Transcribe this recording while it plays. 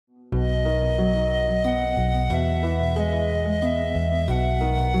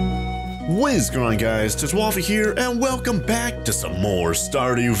What is going on, guys? TheWaffle here, and welcome back to some more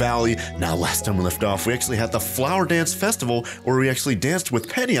Stardew Valley. Now, last time we left off, we actually had the Flower Dance Festival, where we actually danced with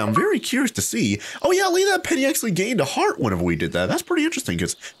Penny. I'm very curious to see. Oh yeah, look at that, Penny actually gained a heart whenever we did that. That's pretty interesting,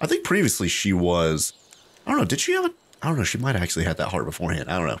 because I think previously she was... I don't know, did she have a... I don't know, she might have actually had that heart beforehand.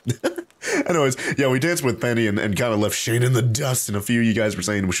 I don't know. Anyways, yeah, we danced with Penny and kind of left Shane in the dust, and a few of you guys were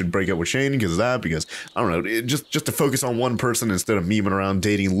saying we should break up with Shane because of that, because, I don't know, just to focus on one person instead of memeing around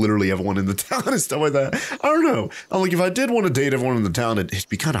dating literally everyone in the town and stuff like that. I don't know. I'm like, if I did want to date everyone in the town, it'd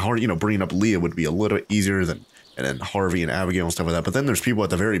be kind of hard, you know, bringing up Leah would be a little bit easier than, and then Harvey and Abigail and stuff like that. But then there's people at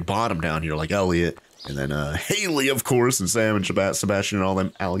the very bottom down here, like Elliot, and then Haley, of course, and Sam and Sebastian and all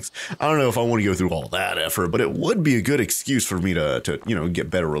them, Alex. I don't know if I want to go through all that effort, but it would be a good excuse for me to you know, get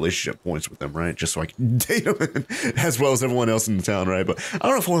better relationship points with them, right? Just so I can date them as well as everyone else in the town, right? But I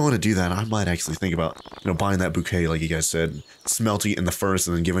don't know if I want to do that. I might actually think about, you know, buying that bouquet, like you guys said, smelting it in the furnace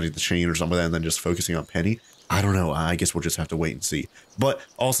and then giving it to Shane or something like that, and then just focusing on Penny. I don't know. I guess we'll just have to wait and see. But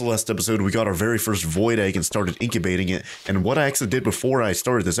also last episode, we got our very first void egg and started incubating it. And what I actually did before I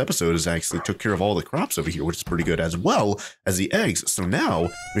started this episode is I actually took care of all the crops over here, which is pretty good, as well as the eggs. So now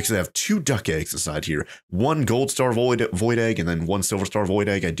we actually have 2 duck eggs inside here. 1 gold star void egg and then 1 silver star void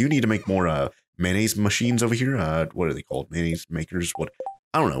egg. I do need to make more mayonnaise machines over here. What are they called? Mayonnaise makers? What?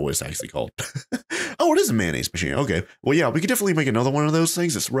 I don't know what it's actually called. Oh, it is a mayonnaise machine. Okay. Well, yeah, we could definitely make another one of those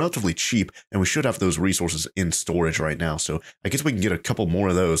things. It's relatively cheap, and we should have those resources in storage right now. So I guess we can get a couple more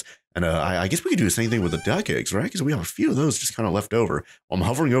of those. And I guess we could do the same thing with the duck eggs, right? Because we have a few of those just kind of left over. Well, I'm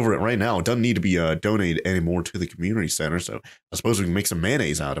hovering over it right now. It doesn't need to be donated anymore to the community center. So I suppose we can make some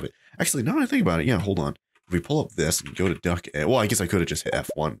mayonnaise out of it. Actually, now that I think about it, yeah, hold on. If we pull up this and go to duck egg, well, I guess I could have just hit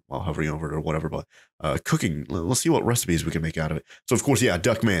F1 while hovering over it or whatever, but cooking, let's see what recipes we can make out of it. So, of course, yeah,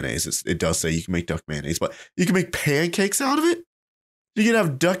 duck mayonnaise. It does say you can make duck mayonnaise, but you can make pancakes out of it? You can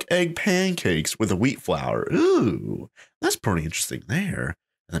have duck egg pancakes with a wheat flour. Ooh, that's pretty interesting there.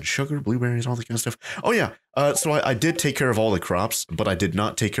 And then sugar, blueberries, all that kind of stuff. Oh, yeah. So I did take care of all the crops, but I did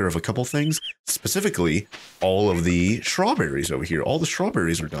not take care of a couple things. Specifically, all of the strawberries over here. All the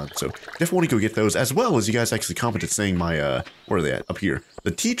strawberries are done. So definitely want to go get those, as well as you guys actually commented saying my, where are they at? Up here.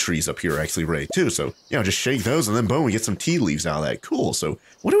 The tea trees up here are actually ready too. So, yeah, just shake those and then boom, we get some tea leaves out of that. Cool. So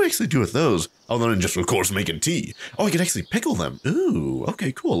what do we actually do with those? Other than just, of course, making tea. Oh, I can actually pickle them. Ooh,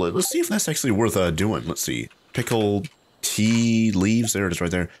 okay, cool. Let's see if that's actually worth doing. Let's see. Pickled tea leaves, there it is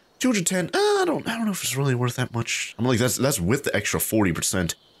right there. 210. I don't know if it's really worth that much. I'm like, that's with the extra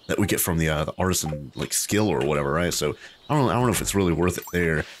 40% that we get from the artisan like skill or whatever, right? So I don't know if it's really worth it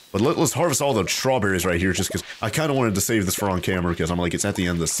there. But let's harvest all the strawberries right here, just because I kind of wanted to save this for on camera, because I'm like, it's at the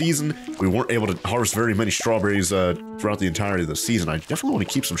end of the season. We weren't able to harvest very many strawberries throughout the entirety of the season. I definitely want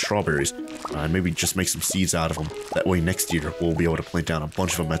to keep some strawberries and maybe just make some seeds out of them. That way next year we'll be able to plant down a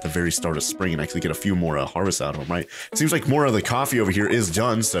bunch of them at the very start of spring and actually get a few more harvests out of them, right? It seems like more of the coffee over here is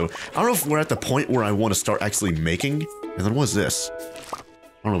done, so I don't know if we're at the point where I want to start actually making. And then what's this?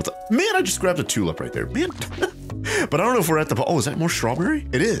 I don't know what the... Man, I just grabbed a tulip right there. Man. But I don't know if we're at the... Oh, is that more strawberry?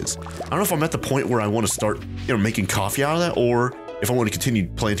 It is. I don't know if I'm at the point where I want to start, you know, making coffee out of that, or if I want to continue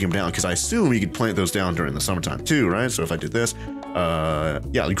planting them down, because I assume you could plant those down during the summertime too, right? So if I did this,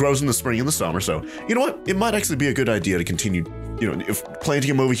 yeah, it grows in the spring and the summer. So, you know what? It might actually be a good idea to continue, you know, if planting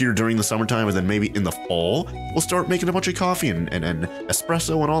them over here during the summertime, and then maybe in the fall, we'll start making a bunch of coffee and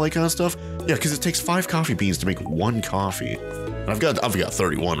espresso and all that kind of stuff. Yeah, because it takes 5 coffee beans to make 1 coffee. And I've got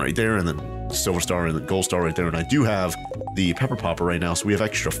 31 right there, and then silver star and then gold star right there, and I do have the pepper popper right now, so we have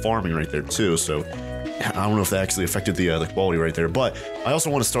extra farming right there too. So I don't know if that actually affected the quality right there, but I also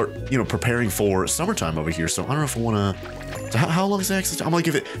want to start, you know, preparing for summertime over here. So I don't know if I want to. So how long is the access? I'm like,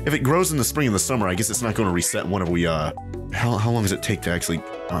 if it grows in the spring and the summer, I guess it's not going to reset whenever we How long does it take to actually...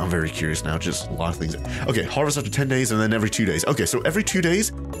 I'm very curious now, just a lot of things. Okay, harvest after 10 days and then every 2 days. Okay, so every 2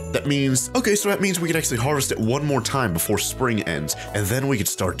 days, that means... Okay, so that means we could actually harvest it one more time before spring ends, and then we could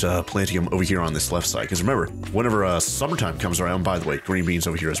start planting them over here on this left side. Because remember, whenever summertime comes around, by the way, green beans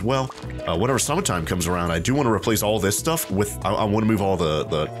over here as well, whenever summertime comes around, I do want to replace all this stuff with... I want to move all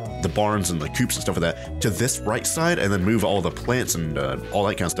the barns and the coops and stuff like that to this right side, and then move all the plants and all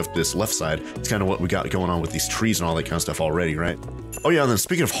that kind of stuff to this left side. It's kind of what we got going on with these trees and all that kind of stuff already, right? Oh yeah, and then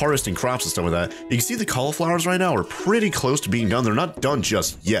speaking of harvesting crops and stuff like that, you can see the cauliflowers right now are pretty close to being done. They're not done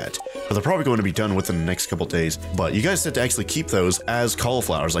just yet, but they're probably going to be done within the next couple days. But you guys said to actually keep those as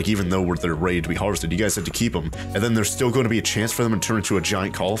cauliflowers, like even though they're ready to be harvested, you guys said to keep them, and then there's still going to be a chance for them to turn into a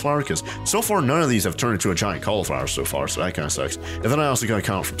giant cauliflower, because so far none of these have turned into a giant cauliflower so far, so that kind of sucks. And then I also got a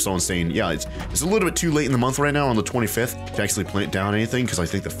comment from someone saying, yeah, it's a little bit too late in the month right now on the 25th to actually plant down anything, because I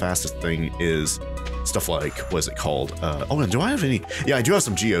think the fastest thing is stuff like, what is it called? Oh, and do I have any? Yeah, I do have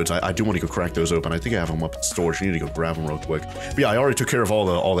some geodes. I do want to go crack those open. I think I have them up in storage. I need to go grab them real quick. But yeah, I already took care of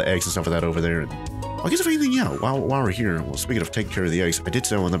all the eggs and stuff like that over there. And I guess if anything, yeah, while we're here, well, speaking of taking care of the eggs, I did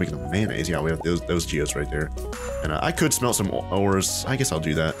say I wanted to make the mayonnaise. Yeah, we have those geodes right there. And I could smelt some ores. I guess I'll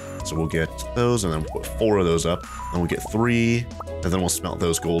do that. So we'll get those, and then we'll put 4 of those up. And we'll get 3, and then we'll smelt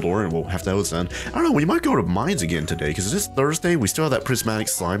those gold ore, and we'll have those then. I don't know, we might go to mines again today, because it is Thursday. We still have that prismatic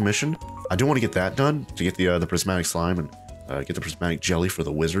slime mission. I do want to get that done, to get the prismatic slime, and get the prismatic jelly for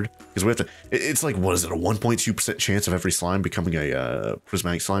the wizard. Because we have to, it's like, what is it, a 1.2% chance of every slime becoming a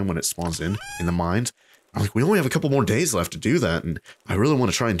prismatic slime when it spawns in the mines. I'm like, we only have a couple more days left to do that, and I really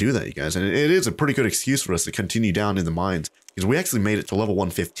want to try and do that, you guys. And it is a pretty good excuse for us to continue down in the mines, because we actually made it to level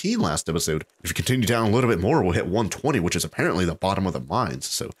 115 last episode. If we continue down a little bit more, we'll hit 120, which is apparently the bottom of the mines.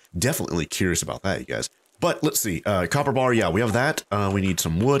 So definitely curious about that, you guys. But let's see, copper bar, yeah, we have that. We need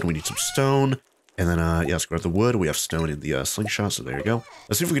some wood, we need some stone, and then, yeah, let's grab the wood. We have stone in the slingshot, so there you go.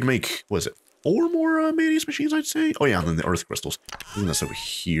 Let's see if we can make, what is it, 4 more mayonnaise machines, I'd say? Oh, yeah, and then the earth crystals. I think that's over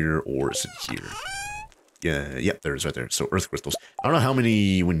here, or is it here? Yeah, yep, there it is right there. So earth crystals. I don't know how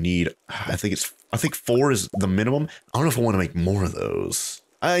many we need. I think 4 is the minimum. I don't know if I want to make more of those.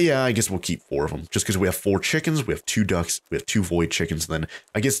 Yeah, I guess we'll keep 4 of them. Just because we have 4 chickens, we have 2 ducks, we have 2 void chickens. And then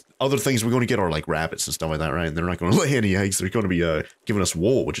I guess other things we're going to get are like rabbits and stuff like that, right? And they're not going to lay any eggs. They're going to be giving us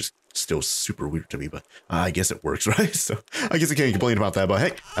wool, which is still super weird to me, but I guess it works, right? So I guess I can't complain about that. But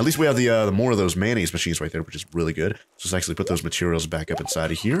hey, at least we have the more of those mayonnaise machines right there, which is really good. So let's actually put those materials back up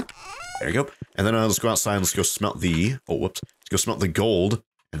inside of here. There you go. And then let's go outside and let's go smelt the, oh, whoops. Let's go smelt the gold.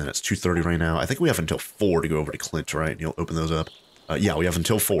 And then it's 2:30 right now. I think we have until 4 to go over to Clint, right? And you'll open those up. Yeah, we have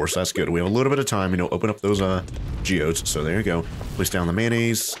until 4, so that's good. We have a little bit of time, you know, open up those geodes. So there you go. Place down the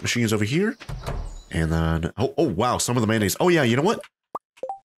mayonnaise machines over here. And then, oh wow, some of the mayonnaise. Oh yeah, you know what?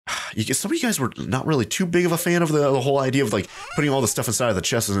 Some of you guys were not really too big of a fan of the whole idea of like putting all the stuff inside of the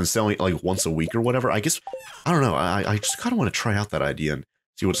chests and then selling it like once a week or whatever. I guess, I don't know. I just kind of want to try out that idea and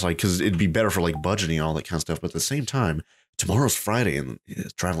see what it's like, because it'd be better for like budgeting and all that kind of stuff. But at the same time, tomorrow's Friday and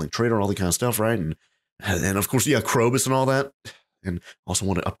traveling trader, all that kind of stuff, right? And of course, yeah, Krobus and all that. And also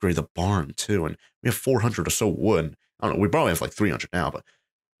want to upgrade the barn too. And we have 400 or so wood. I don't know, we probably have like 300 now, but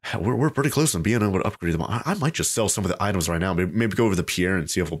we're pretty close to being able to upgrade them. I might just sell some of the items right now. Maybe go over to Pierre and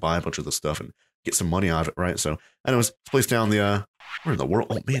see if we'll buy a bunch of the stuff and get some money out of it, right? So anyways, let's place down the, where in the world?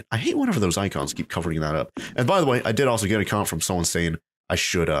 Oh man, I hate whenever those icons keep covering that up. And by the way, I did also get a comment from someone saying I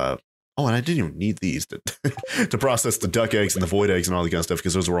should, oh, and I didn't even need these to, to process the duck eggs and the void eggs and all the kind of stuff,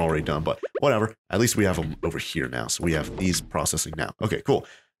 because those were already done, but whatever. At least we have them over here now. So we have these processing now. Okay, cool.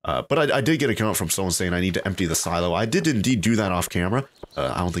 But I did get a comment from someone saying I need to empty the silo. I did indeed do that off camera.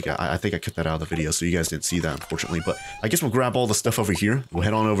 I think I cut that out of the video, so you guys didn't see that, unfortunately. But I guess we'll grab all the stuff over here. We'll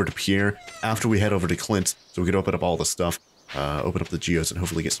head on over to Pierre after we head over to Clint, so we can open up all the stuff, open up the geodes, and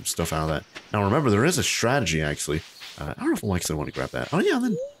hopefully get some stuff out of that. Now remember, there is a strategy, actually. I don't know if we'll actually want to grab that. Oh yeah,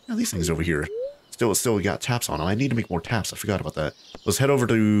 then yeah, these things over here. Still got taps on them. I need to make more taps. I forgot about that. Let's head over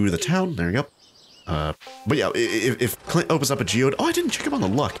to the town. There you go. But yeah, if Clint opens up a geode, oh, I didn't check him on the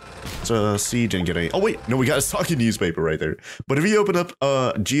luck. So C didn't get any. Oh wait, no, we got a talking newspaper right there. But if you open up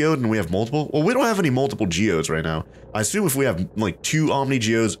a geode and we have multiple, well, we don't have any multiple geodes right now. I assume if we have like 2 Omni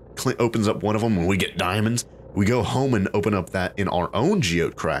geodes, Clint opens up one of them and we get diamonds. We go home and open up that in our own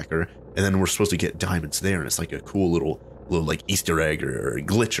geode cracker, and then we're supposed to get diamonds there, and it's like a cool little like Easter egg or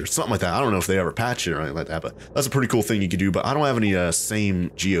glitch or something like that. I don't know if they ever patch it or anything like that, but that's a pretty cool thing you could do. But I don't have any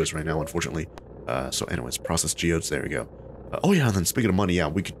same geodes right now, unfortunately. So anyways, process geodes, there we go. Oh yeah, and then speaking of money, yeah,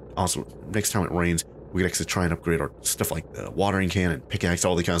 we could also, next time it rains, we could actually try and upgrade our stuff like the watering can and pickaxe,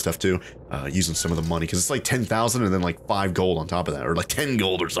 all the kind of stuff too, using some of the money, because it's like 10,000 and then like 5 gold on top of that, or like 10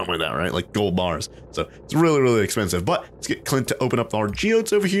 gold or something like that, right? Like gold bars. So it's really, really expensive. But let's get Clint to open up our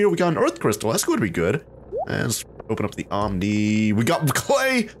geodes over here. We got an earth crystal. That's going to be good. And let's open up the Omni. We got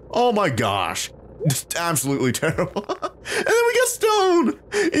clay. Oh my gosh. Just absolutely terrible. And then we got stone.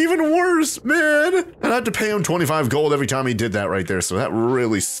 Even worse, man. And I had to pay him 25 gold every time he did that right there. So that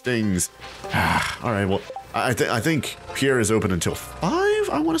really stings. All right, well, I think Pierre is open until 5.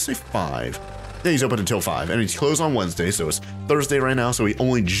 I want to say 5. Yeah, he's open until 5, and he's closed on Wednesday, so it's Thursday right now, so he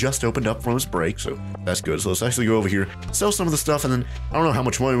only just opened up from his break, so that's good. So let's actually go over here, sell some of the stuff, and then I don't know how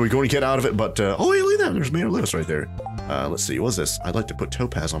much money we're going to get out of it, but, oh, hey, look at that, there's Mayor Lewis right there. Let's see, what's this? I'd like to put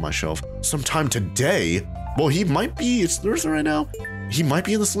Topaz on my shelf sometime today. Well, he might be, it's Thursday right now. He might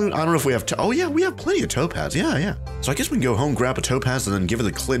be in the saloon. I don't know if we have, oh yeah, we have plenty of Topaz, yeah. So I guess we can go home, grab a Topaz, and then give it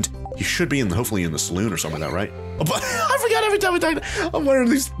to Clint. He should be hopefully in the saloon or something like that, right? Oh, but I forgot every time I'm wearing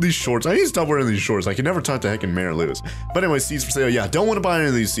these shorts. I need to stop wearing these shorts. I can never talk to heckin' Mayor Lewis. But anyway, seeds for sale. Yeah, don't want to buy any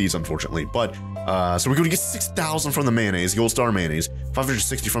of these seeds, unfortunately. But So we're going to get 6,000 from the mayonnaise, gold star mayonnaise,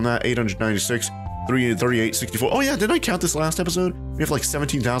 560 from that, 896, 338, 64. Oh yeah, didn't I count this last episode? We have like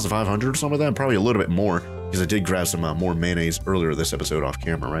 17,500 or something like that, probably a little bit more, because I did grab some more mayonnaise earlier this episode off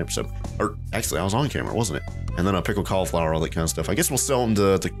camera, right? So, or actually I was on camera, wasn't it? And then pickled cauliflower, all that kind of stuff. I guess we'll sell them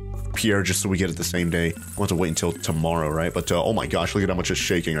to Pierre just so we get it the same day. We'll have to wait until tomorrow, right? But oh my gosh, look at how much it's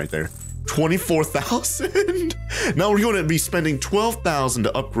shaking right there. 24,000. Now we're going to be spending 12,000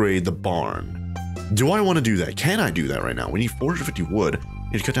 to upgrade the barn. Do I want to do that? Can I do that right now? We need 450 wood.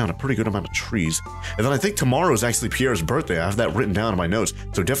 We need to cut down a pretty good amount of trees. And then I think tomorrow is actually Pierre's birthday. I have that written down in my notes.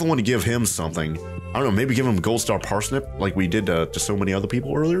 So definitely want to give him something. I don't know, maybe give him gold star parsnip like we did to so many other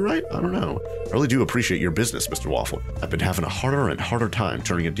people earlier, right? I don't know. I really do appreciate your business, Mr. Waffle. I've been having a harder and harder time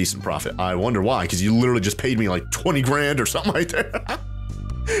turning a decent profit. I wonder why, because you literally just paid me like 20 grand or something like that.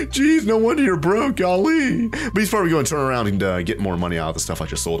 Jeez, no wonder you're broke, golly. But he's probably going to turn around and get more money out of the stuff I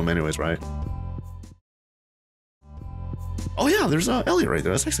just sold him anyways, right? Oh yeah, there's Elliot right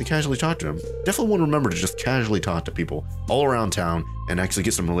there. Let's actually casually talk to him. Definitely want to remember to just casually talk to people all around town and actually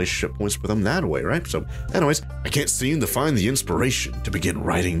get some relationship points with them that way, right? So anyways, I can't seem to find the inspiration to begin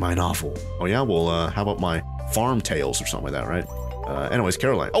writing my novel. Oh yeah, well, how about my farm tales or something like that, right? Anyways,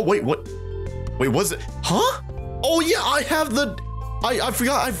 Caroline. Oh wait, what? Wait, was it? Huh? Oh yeah, I have the... I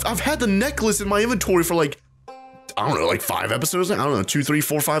forgot, I've had the necklace in my inventory for like, I don't know, like 5 episodes? I don't know, 2, 3,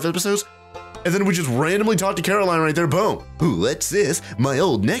 4, 5 episodes? And then we just randomly talked to Caroline right there, boom. Ooh, what's this? My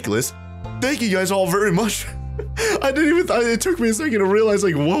old necklace. Thank you guys all very much. I didn't even, it took me a second to realize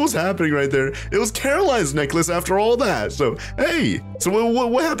like what was happening right there. It was Caroline's necklace after all that. So, hey, so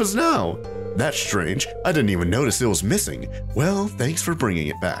what happens now? That's strange. I didn't even notice it was missing. Well, thanks for bringing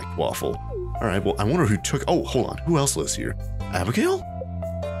it back, Waffle. All right, well, I wonder who took, oh, hold on. Who else lives here? Abigail?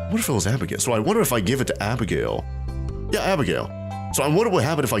 What if it was Abigail? So I wonder if I give it to Abigail. Yeah, Abigail. So I wonder what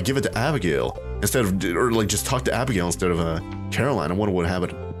happened if I give it to Abigail instead of, or like just talk to Abigail instead of Caroline. I wonder what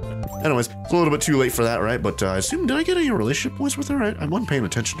happened. Anyways, it's a little bit too late for that, right? But I assume, did I get any relationship points with her? Right? I wasn't paying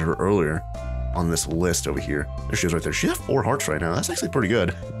attention to her earlier on this list over here. There she is right there. She has 4 hearts right now. That's actually pretty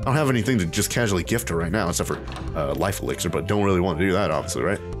good. I don't have anything to just casually gift her right now except for life elixir, but don't really want to do that, obviously,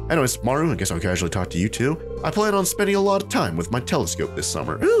 right? Anyways, Maru, I guess I'll casually talk to you too. I plan on spending a lot of time with my telescope this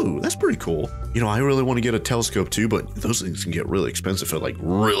summer. Ooh, that's pretty cool. You know, I really want to get a telescope too, but those things can get really expensive for like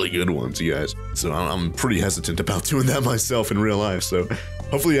really good ones, you guys. So I'm pretty hesitant about doing that myself in real life. So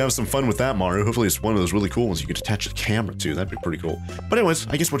hopefully you have some fun with that, Maru. Hopefully it's one of those really cool ones you could attach the camera to. That'd be pretty cool. But anyways,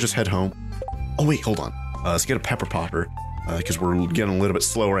 I guess we'll just head home. Oh wait, hold on. Let's get a pepper popper. Because we're getting a little bit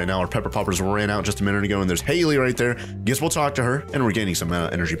slow right now. Our pepper poppers ran out just a minute ago, and there's Haley right there. Guess we'll talk to her, and we're gaining some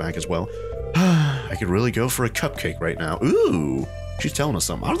energy back as well. I could really go for a cupcake right now. Ooh, she's telling us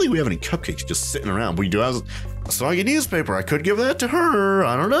something. I don't think we have any cupcakes just sitting around. We do have a soggy newspaper. I could give that to her.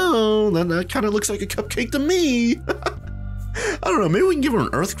 I don't know. That kind of looks like a cupcake to me. I don't know. Maybe we can give her an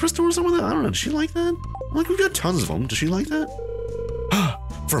earth crystal or something like that. I don't know. Does she like that? Like, we've got tons of them. Does she like that?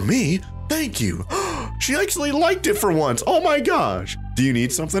 For me? Thank you. She actually liked it for once. Oh my gosh. Do you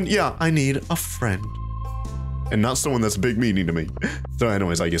need something? Yeah, I need a friend. And not someone that's big meaning to me. So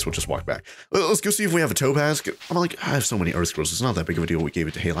anyways, I guess we'll just walk back. Let's go see if we have a topaz. I'm like, I have so many earth scrolls. It's not that big of a deal we gave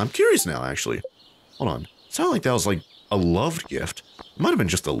it to Haley. I'm curious now, actually. Hold on. It sounded like that was like a loved gift. It might have been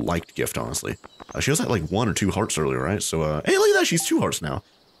just a liked gift, honestly. She was at like 1 or 2 hearts earlier, right? So, hey, look at that. She's 2 hearts now.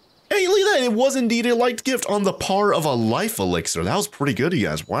 Hey, look at that. It was indeed a liked gift on the par of a life elixir. That was pretty good, you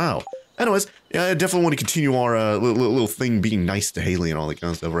guys. Wow. Anyways, yeah, I definitely want to continue our little thing being nice to Haley and all that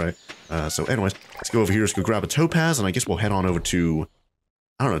kind of stuff, right? So anyways, let's go over here, let's go grab a topaz, and I guess we'll head on over to,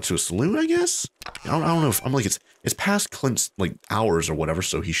 I don't know, to a saloon, I guess? I don't know if, I'm like, it's past Clint's, like, hours or whatever,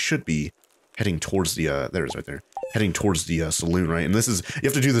 so he should be heading towards the, there it is right there, heading towards the saloon, right? And this is, you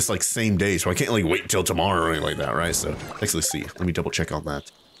have to do this, like, same day, so I can't, like, wait till tomorrow or anything like that, right? So, let's see, let me double check on that.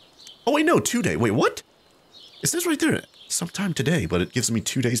 Oh, wait, no, 2 day, wait, what? It says right there, sometime today, but it gives me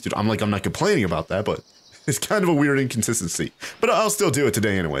 2 days to do. I'm like, I'm not complaining about that, but it's kind of a weird inconsistency. But I'll still do it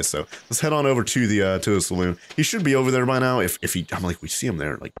today anyway, so let's head on over to the saloon. He should be over there by now. If he, I'm like, we see him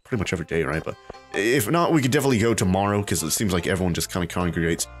there like pretty much every day, right? But if not, we could definitely go tomorrow because it seems like everyone just kind of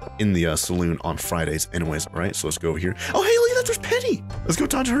congregates in the saloon on Fridays anyways, right? So let's go over here. Oh, hey, look at that, there's Penny. Let's go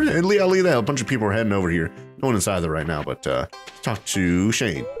talk to her. And look at that, a bunch of people are heading over here. No one inside there right now, but talk to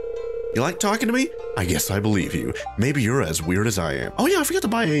Shane. You like talking to me? I guess I believe you. Maybe you're as weird as I am. Oh yeah, I forgot to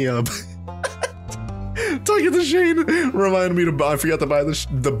buy a, talking to Shane reminded me to buy, I forgot to buy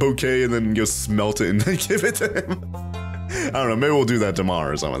the bouquet and then go smelt it and then give it to him. I don't know, maybe we'll do that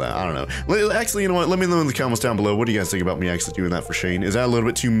tomorrow or something like that. I don't know. Actually, you know what? Let me know in the comments down below. What do you guys think about me actually doing that for Shane? Is that a little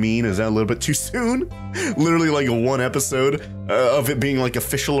bit too mean? Is that a little bit too soon? Literally like a one episode of it being like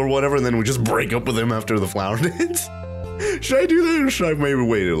official or whatever, and then we just break up with him after the flower dance? Should I do that or should I maybe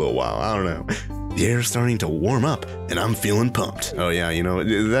wait a little while? I don't know. The air's starting to warm up and I'm feeling pumped. Oh yeah, you know,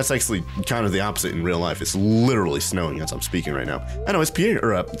 that's actually kind of the opposite in real life. It's literally snowing as I'm speaking right now. I know it's Pierre,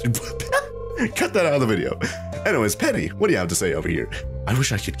 or cut that out of the video. Anyways, Penny, what do you have to say over here? I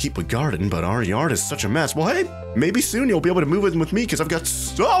wish I could keep a garden, but our yard is such a mess. Well, hey, maybe soon you'll be able to move in with me because I've got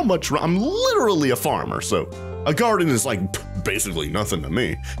so much. I'm literally a farmer, so a garden is like basically nothing to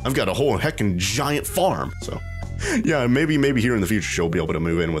me. I've got a whole heckin' giant farm, so yeah, maybe here in the future she'll be able to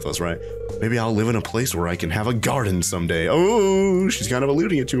move in with us, right? Maybe I'll live in a place where I can have a garden someday. Oh, she's kind of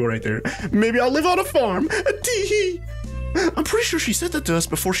alluding it to it right there. Maybe I'll live on a farm. Tee-hee. I'm pretty sure she said that to us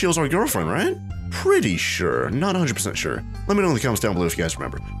before she was our girlfriend, right? Pretty sure, not 100% sure. Let me know in the comments down below if you guys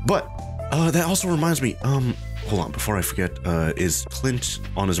remember. But that also reminds me, hold on, before I forget, is Clint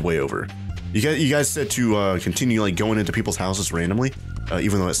on his way over? You guys said to continue like going into people's houses randomly,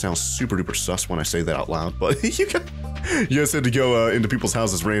 even though it sounds super duper sus when I say that out loud. But you guys said to go into people's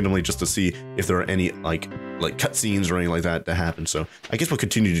houses randomly just to see if there are any like cutscenes or anything like that to happen. So I guess we'll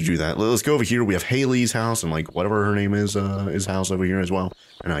continue to do that. Let's go over here. We have Haley's house and like whatever her name is, his house over here as well.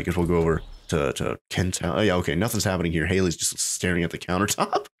 And I guess we'll go over to Kent's house. Oh yeah, okay, nothing's happening here. Haley's just staring at the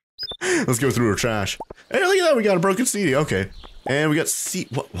countertop. Let's go through her trash. Hey, look at that. We got a broken CD. Okay, and we got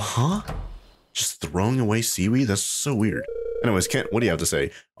what? Huh? Just throwing away seaweed? That's so weird. Anyways, Kent, what do you have to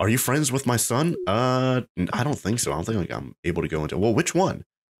say? Are you friends with my son? I don't think so. I don't think like I'm able to go into. Well, which one?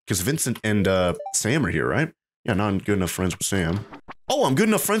 Because Vincent and Sam are here, right? Yeah, not good enough friends with Sam. Oh, I'm good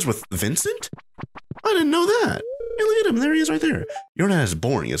enough friends with Vincent? I didn't know that. Hey, look at him. There he is right there. You're not as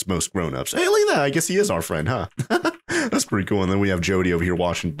boring as most grown-ups. Hey, look at that. I guess he is our friend, huh? That's pretty cool. And then we have Jody over here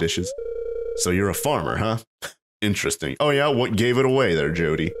washing dishes. So you're a farmer, huh? Interesting. Oh, yeah? What gave it away there,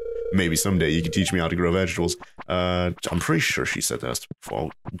 Jody? Maybe someday you can teach me how to grow vegetables. I'm pretty sure she said that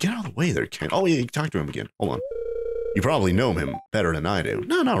before. Get out of the way there, Kent. Oh, yeah, you can talk to him again. Hold on. You probably know him better than I do.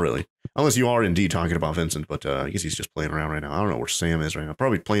 No, not really. Unless you are indeed talking about Vincent, but I guess he's just playing around right now. I don't know where Sam is right now.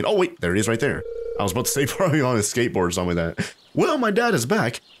 Probably playing. Oh, wait, there he is right there. I was about to say probably on his skateboard or something like that. Well, my dad is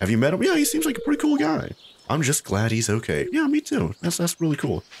back. Have you met him? Yeah, he seems like a pretty cool guy. I'm just glad he's okay. Yeah, me too. That's really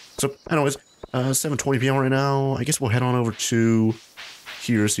cool. So, anyways, 7:20 p.m. right now. I guess we'll head on over to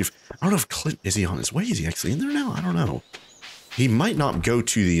here, see if I don't know if Clint is he on his way? Is he actually in there now? I don't know. He might not go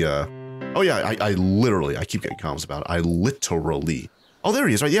to the oh yeah, I literally I keep getting comments about it. I literally oh there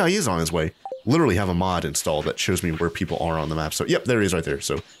he is, right? Yeah, he is on his way. Literally have a mod installed that shows me where people are on the map. So yep, there he is right there.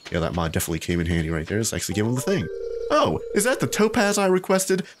 So yeah, that mod definitely came in handy right there. Let's actually give him the thing. Oh, is that the topaz I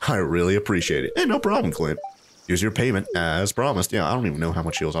requested? I really appreciate it. Hey, no problem, Clint. Here's your payment as promised. Yeah, I don't even know how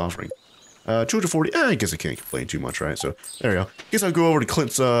much he was offering. 240, I guess I can't complain too much, right? So, there we go. Guess I'll go over to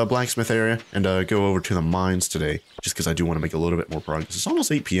Clint's blacksmith area and go over to the mines today, just because I do want to make a little bit more progress. It's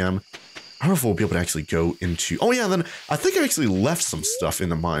almost 8 p.m. I don't know if we'll be able to actually go into... Oh, yeah, then I think I actually left some stuff in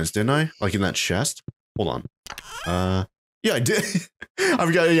the mines, didn't I? Like in that chest? Hold on. Yeah, I did. I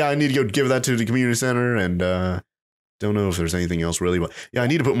forgot, yeah, I need to go give that to the community center, and don't know if there's anything else really, but yeah, I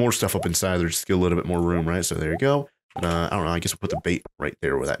need to put more stuff up inside there just to get a little bit more room, right? So there you go. I don't know, I guess we'll put the bait right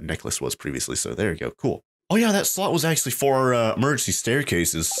there where that necklace was previously, so there you go, cool. Oh yeah, that slot was actually for our emergency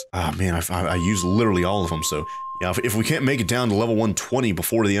staircases. Ah, man, I used literally all of them, so yeah, if we can't make it down to level 120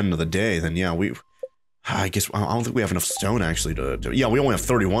 before the end of the day, then yeah, I guess, I don't think we have enough stone actually to yeah, we only have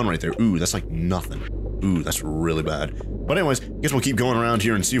 31 right there. Ooh, that's like nothing. Ooh, that's really bad. But anyways, I guess we'll keep going around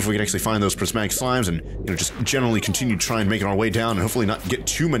here and see if we can actually find those prismatic slimes and, you know, just generally continue trying making our way down and hopefully not get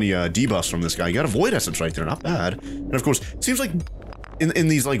too many debuffs from this guy. You got a void essence right there, not bad. And of course, it seems like in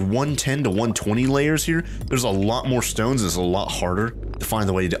these like 110 to 120 layers here, there's a lot more stones. It's a lot harder to find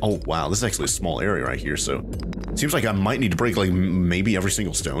the way to, oh wow, this is actually a small area right here. So it seems like I might need to break like maybe every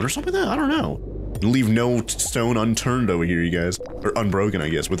single stone or something like that. I don't know. Leave no stone unturned over here, you guys. Or unbroken, I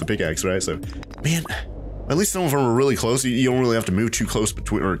guess, with the pickaxe, right? So, man, at least some of them are really close. You don't really have to move too close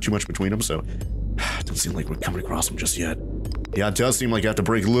between, or too much between them, so it doesn't seem like we're coming across them just yet. Yeah, it does seem like I have to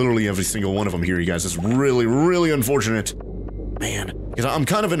break literally every single one of them here, you guys. It's really, really unfortunate. Man, because I'm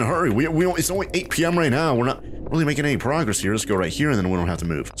kind of in a hurry. It's only 8 p.m. right now. We're not really making any progress here. Let's go right here, and then we don't have to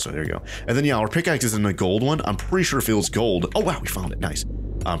move. So there you go. And then, yeah, our pickaxe is in the gold one. I'm pretty sure if it was gold. Oh, wow, we found it. Nice.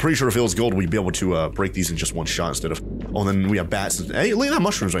 I'm pretty sure if it was gold, we'd be able to break these in just one shot instead of... Oh, and then we have bats. Hey, look at that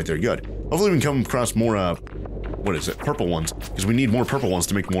mushrooms right there. Good. Hopefully we can come across more, what is it? Purple ones. Because we need more purple ones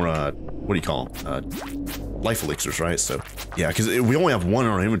to make more, what do you call them? Life elixirs, right? So, yeah, because we only have one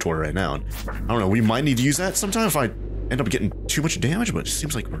in our inventory right now. And I don't know, we might need to use that sometime if I end up getting too much damage, but it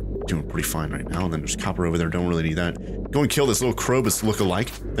seems like we're doing pretty fine right now. And then there's copper over there. Don't really need that. Go and kill this little Krobus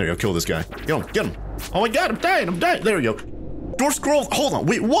look-alike. There you go. Kill this guy. Get him. Oh my god, I'm dying. I'm dying. There we go. Dwarf scroll. Hold on.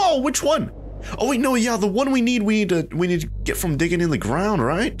 Wait, whoa, which one? Oh wait, no, yeah, the one we need to get from digging in the ground,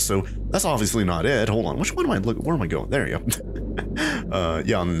 right? So that's obviously not it. Hold on, which one am I looking? Where am I going? There you go.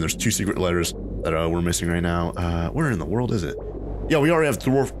 Yeah, and then there's 2 secret letters that we're missing right now. Where in the world is it? Yeah, we already have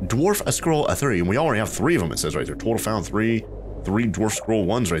dwarf a scroll 3, and we already have 3 of them. It says right there. Total found 3 dwarf scroll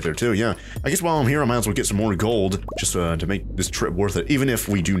 1s right there too. Yeah, I guess while I'm here, I might as well get some more gold just to make this trip worth it, even if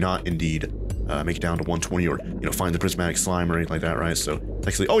we do not indeed make it down to 120 or, you know, find the prismatic slime or anything like that, right? So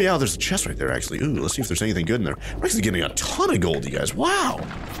actually, oh yeah, there's a chest right there actually. Ooh, let's see if there's anything good in there. We're actually getting a ton of gold, you guys. Wow,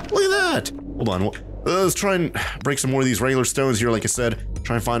 look at that. Hold on, let's try and break some more of these regular stones here. Like I said,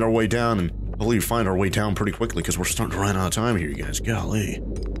 try and find our way down, and hopefully we find our way down pretty quickly because we're starting to run out of time here, you guys. Golly.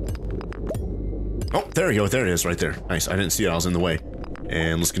 Oh, there we go. There it is right there. Nice. I didn't see it. I was in the way.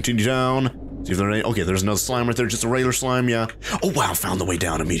 And let's continue down. See if there are any. Okay, there's another slime right there. Just a regular slime, yeah. Oh, wow. Found the way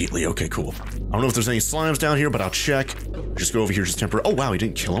down immediately. Okay, cool. I don't know if there's any slimes down here, but I'll check. Just go over here just temporarily. Oh, wow. He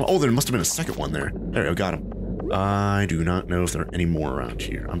didn't kill him. Oh, there must have been a second one there. There we go. Got him. I do not know if there are any more around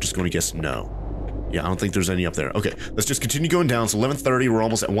here. I'm just going to guess no. Yeah, I don't think there's any up there. Okay, let's just continue going down. It's 11:30. We're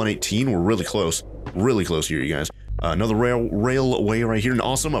almost at 118. We're really close. Really close here, you guys. Another railway right here, and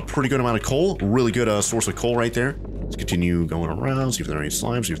awesome. A pretty good amount of coal. Really good source of coal right there. Let's continue going around, see if there are any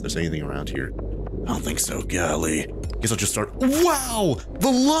slimes, see if there's anything around here. I don't think so. Golly. Guess I'll just start. Wow!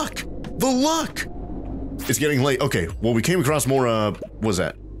 The luck! The luck! It's getting late. Okay, well, we came across more, what was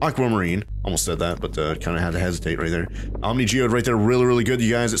that? Aquamarine. Almost said that, but kind of had to hesitate right there. Omni Geode right there. Really, really good,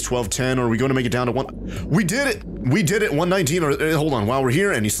 you guys. It's 12:10. Are we going to make it down to 1? We did it! We did it! 119. Or, hold on. While we're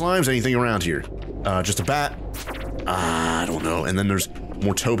here, any slimes, anything around here? Just a bat. I don't know. And then there's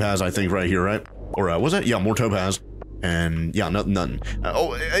more topaz, I think, right here, right? Or was that? Yeah, more topaz. And yeah, nothing.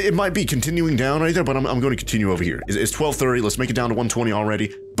 Oh, it might be continuing down right there, but I'm going to continue over here. It's 12:30. Let's make it down to 120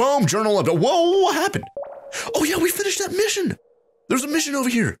 already. Boom! Journal up. Whoa! What happened? Oh yeah, we finished that mission. There's a mission over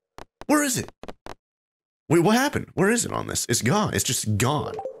here. Where is it? Wait, what happened? Where is it on this? It's gone. It's just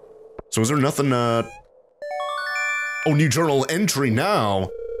gone. So is there nothing? Oh, new journal entry now.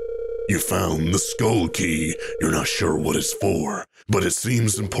 You found the skull key. You're not sure what it's for, but it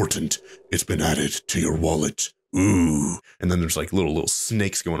seems important. It's been added to your wallet. Ooh. And then there's like little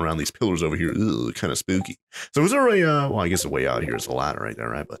snakes going around these pillars over here. Ugh, kind of spooky. So is there a, well, I guess the way out here is a ladder right there,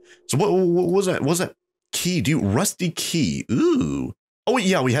 right? But, so what was that? What was that key? Dude, rusty key. Ooh. Oh, wait,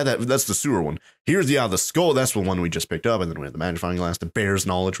 yeah, we had that. That's the sewer one. Here's, yeah, the skull. That's the one we just picked up. And then we had the magnifying glass, the bear's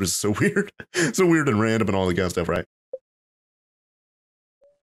knowledge, was so weird. So weird and random and all the kind of stuff, right?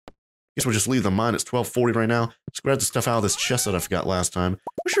 Guess we'll just leave the mine. It's 12:40 right now. Let's grab the stuff out of this chest that I forgot last time.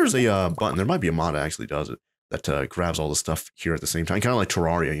 I'm sure there's a button. There might be a mod that actually does it. That grabs all the stuff here at the same time. Kind of like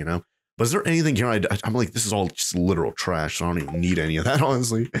Terraria, you know? But is there anything here? I'm like, this is all just literal trash, so I don't even need any of that,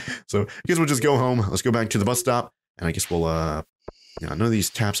 honestly. So I guess we'll just go home. Let's go back to the bus stop. And I guess we'll, yeah, none of these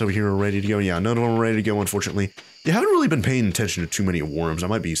taps over here are ready to go. Yeah, none of them are ready to go, unfortunately. You haven't really been paying attention to too many worms. I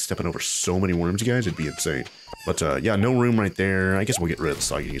might be stepping over so many worms, you guys. It'd be insane. But, yeah, no room right there. I guess we'll get rid of the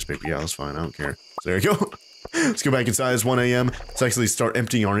soggy newspaper. Yeah, that's fine. I don't care. So there you go. Let's go back inside. It's 1 a.m. Let's actually start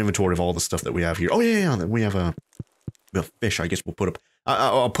emptying our inventory of all the stuff that we have here. Oh, yeah. We have a fish. I guess we'll put up...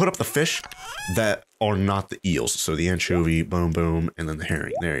 I'll put up the fish that are not the eels. So the anchovy, boom, boom, and then the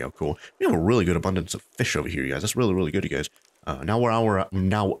herring. There you go. Cool. We have a really good abundance of fish over here, you guys. That's really, really good, you guys. Now while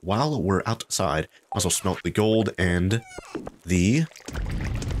we're outside, I also smelt the gold and the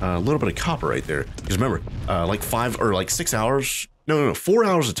little bit of copper right there. Because remember, like 5 or like 6 hours. No, 4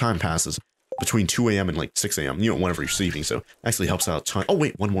 hours of time passes between 2 a.m. and like 6 a.m. You know, whenever you're sleeping. So actually helps out a ton. Oh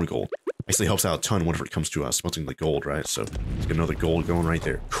wait, one more gold. Actually helps out a ton whenever it comes to smelting the gold, right? So let's get another gold going right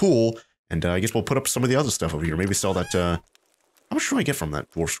there. Cool. And I guess we'll put up some of the other stuff over here. Maybe sell that. How much do I get from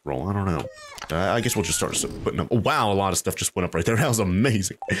that dwarf scroll? I don't know. I guess we'll just start putting up. Oh, wow, a lot of stuff just went up right there. That was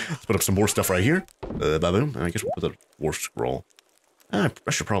amazing. Let's put up some more stuff right here. Boom. And I guess we'll put the dwarf scroll. I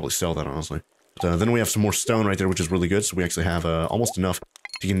should probably sell that, honestly. But then we have some more stone right there, which is really good. So we actually have almost enough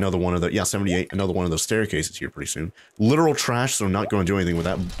to get another one of the, yeah, 78, another one of those staircases here pretty soon. Literal trash, so I'm not going to do anything with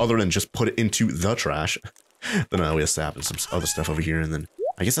that other than just put it into the trash. Then we have sap and some other stuff over here, and then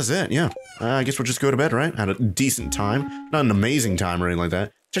I guess that's it, yeah. I guess we'll just go to bed, right? Had a decent time. Not an amazing time or anything like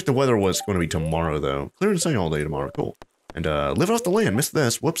that. Check the weather what's going to be tomorrow, though. Clear and sunny all day tomorrow, cool. And live off the land, missed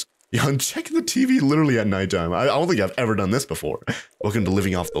this, whoops. Yeah, I'm checking the TV literally at nighttime. I don't think I've ever done this before. Welcome to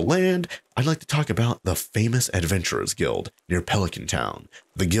Living Off the Land. I'd like to talk about the famous Adventurers Guild near Pelican Town.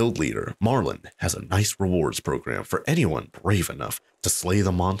 The guild leader, Marlin, has a nice rewards program for anyone brave enough to slay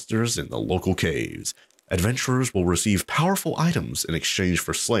the monsters in the local caves. Adventurers will receive powerful items in exchange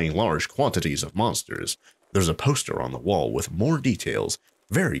for slaying large quantities of monsters. There's a poster on the wall with more details.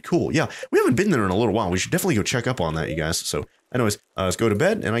 Very cool. Yeah, we haven't been there in a little while. We should definitely go check up on that, you guys. So anyways, let's go to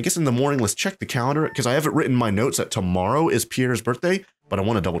bed. And I guess in the morning, let's check the calendar because I have it written in my notes that tomorrow is Pierre's birthday, but I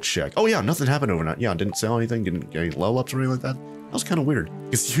want to double check. Oh yeah, nothing happened overnight. Yeah, I didn't sell anything, didn't get any level ups or anything like that. That was kind of weird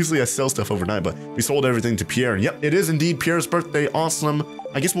because usually I sell stuff overnight, but we sold everything to Pierre. And yep, it is indeed Pierre's birthday. Awesome.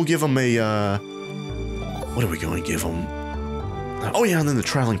 I guess we'll give him a, what are we going to give him? Oh yeah, and then the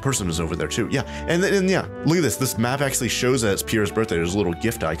traveling person is over there too. Yeah, and yeah, look at this. This map actually shows that it's Pierre's birthday. There's a little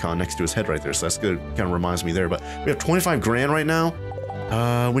gift icon next to his head right there. So that's good. Kind of reminds me there. But we have 25 grand right now.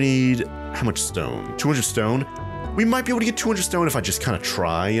 We need, how much stone? 200 stone. We might be able to get 200 stone if I just kind of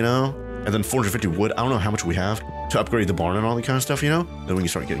try, you know? And then 450 wood. I don't know how much we have to upgrade the barn and all that kind of stuff, you know? Then we can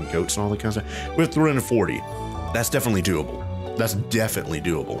start getting goats and all that kind of stuff. We have 340. That's definitely doable. That's definitely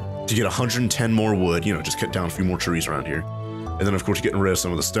doable. To get 110 more wood, you know, just cut down a few more trees around here. And then, of course, getting rid of some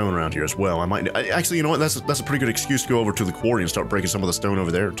of the stone around here as well. Actually, you know what? That's a pretty good excuse to go over to the quarry and start breaking some of the stone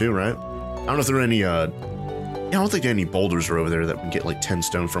over there, too, right? I don't know if there are any, yeah, I don't think any boulders are over there that can get, like, 10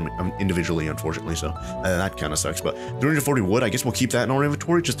 stone from individually, unfortunately, so that kind of sucks. But 340 wood, I guess we'll keep that in our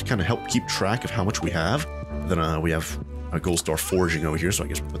inventory just to kind of help keep track of how much we have. Then, we have a gold star foraging over here, so I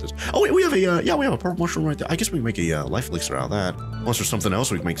guess we'll put this. Oh, wait, we have a, yeah, we have a purple mushroom right there. I guess we can make a life elixir out of that. Unless there's something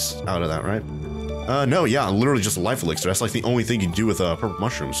else we can make out of that, right? No, yeah, literally just a life elixir. That's like the only thing you can do with purple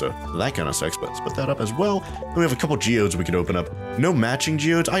mushrooms, so that kind of sucks, but let's put that up as well. Then we have a couple geodes we could open up. No matching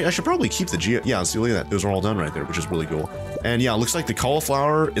geodes. I should probably keep the geode. Yeah, see, look at that. Those are all done right there, which is really cool. And yeah, it looks like the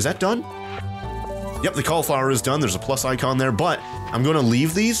cauliflower, is that done? Yep, the cauliflower is done. There's a plus icon there, but I'm going to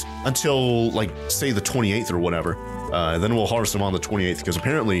leave these until, like, say the 28th or whatever. Then we'll harvest them on the 28th, because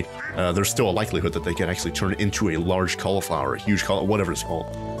apparently there's still a likelihood that they can actually turn into a large cauliflower, a huge cauliflower, whatever it's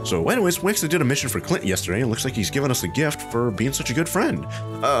called. So anyways, we actually did a mission for Clint yesterday, and it looks like he's given us a gift for being such a good friend.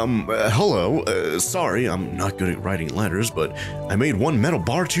 Hello, sorry, I'm not good at writing letters, but I made one metal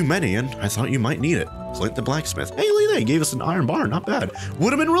bar too many, and I thought you might need it. Clint the blacksmith. Hey, look at that, he gave us an iron bar, not bad.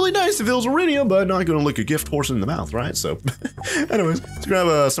 Would have been really nice if it was iridium, but not gonna lick a gift horse in the mouth, right? So, anyways, let's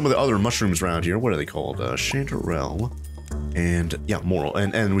grab some of the other mushrooms around here. What are they called? Chanterelle. And yeah, moral.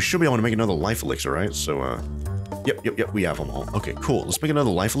 And we should be able to make another life elixir, right? So, Yep, we have them all. Okay, cool. Let's make another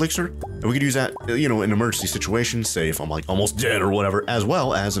life elixir. And we could use that, you know, in an emergency situation, say if I'm like almost dead or whatever, as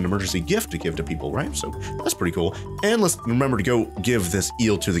well as an emergency gift to give to people, right? So that's pretty cool. And let's remember to go give this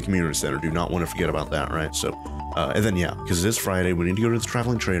eel to the community center. Do not want to forget about that, right? So, and then yeah, because it is Friday, we need to go to the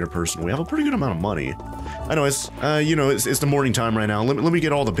traveling trader person. We have a pretty good amount of money. Anyways, you know, it's the morning time right now. Let me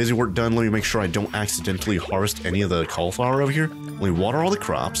get all the busy work done. Let me make sure I don't accidentally harvest any of the cauliflower over here. Let me water all the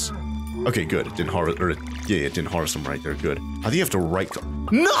crops. Okay, good. It didn't harvest, or yeah, it didn't harvest them right there. Good. I think you have to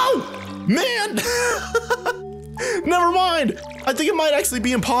No! Man! Never mind! I think it might actually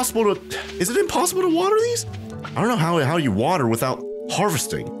be impossible to... Is it impossible to water these? I don't know how you water without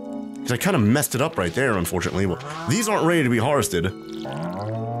harvesting. Because I kind of messed it up right there, unfortunately. Well, these aren't ready to be harvested.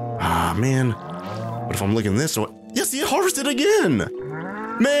 Ah, man. But if I'm looking this way... Yes, you harvested again!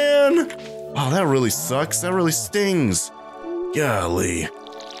 Man! Oh, that really sucks. That really stings. Golly.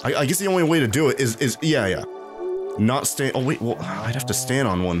 I guess the only way to do it is yeah. Not stand. Oh wait, well I'd have to stand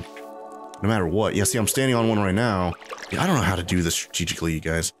on one, no matter what. Yeah, see, I'm standing on one right now. Yeah, I don't know how to do this strategically, you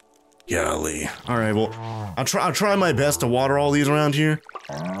guys. Golly. All right, well, I'll try my best to water all these around here,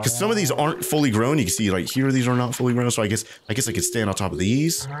 because some of these aren't fully grown. You can see right here, these are not fully grown. So I guess I could stand on top of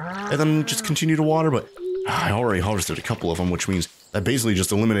these, and then just continue to water. But I already harvested a couple of them, which means that basically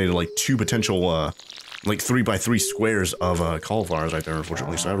just eliminated like 2 potential like 3x3 squares of cauliflowers right there,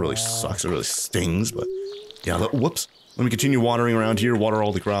 unfortunately. So that really sucks. It really stings. But yeah, whoops. Let me continue watering around here, water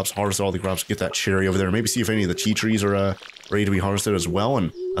all the crops, harvest all the crops, get that cherry over there. Maybe see if any of the tea trees are ready to be harvested as well.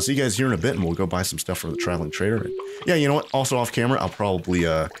 And I'll see you guys here in a bit, and we'll go buy some stuff from the traveling trader. And yeah, you know what? Also off camera, I'll probably see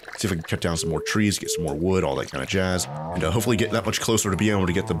if I can cut down some more trees, get some more wood, all that kind of jazz, and hopefully get that much closer to being able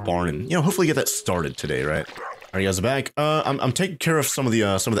to get the barn and, you know, hopefully get that started today, right? All right, you guys are back. I'm taking care of some of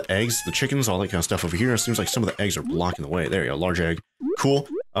the eggs, the chickens, all that kind of stuff over here. It seems like some of the eggs are blocking the way. There you go, large egg. Cool.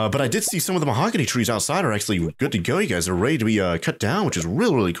 But I did see some of the mahogany trees outside are actually good to go, you guys. They're ready to be cut down, which is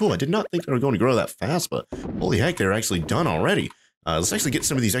really, really cool. I did not think they were going to grow that fast, but holy heck, they're actually done already. Let's actually get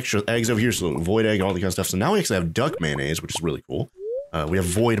some of these extra eggs over here, so void egg, all that kind of stuff. So now we actually have duck mayonnaise, which is really cool. We have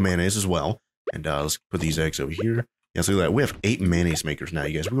void mayonnaise as well. And let's put these eggs over here. Yeah, so look at that. We have 8 mayonnaise makers now,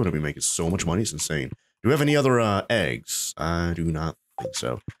 you guys. We're going to be making so much money. It's insane. Do we have any other eggs? I do not think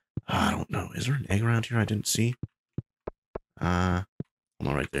so. I don't know. Is there an egg around here I didn't see? Hold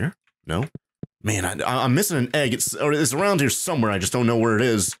on, right there. No? Man, I'm missing an egg. It's around here somewhere. I just don't know where it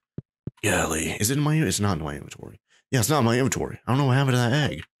is. Golly, is it in my? It's not in my inventory. Yeah, it's not in my inventory. I don't know what happened to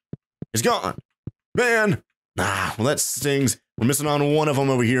that egg. It's gone. Man. Nah, well that stings. We're missing on one of them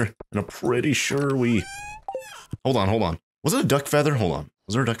over here, and I'm pretty sure we. Hold on. Was it a duck feather? Hold on.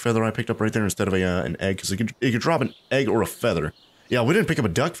 Was there a duck feather I picked up right there instead of an egg? Because it could drop an egg or a feather. Yeah, we didn't pick up a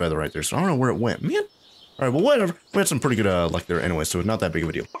duck feather right there, so I don't know where it went. Man. All right, well, whatever. We had some pretty good luck there anyway, so it's not that big of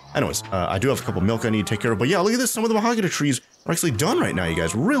a deal. Anyways, I do have a couple milk I need to take care of, but yeah, look at this. Some of the mahogany trees are actually done right now, you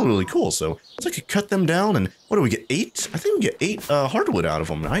guys. Really, really cool. So let's like cut them down, and what do we get? 8? I think we get 8 hardwood out of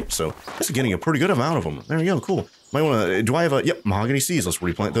them, right? So that's getting a pretty good amount of them. There you go, cool. Might want to, do I have a, yep, mahogany seeds. Let's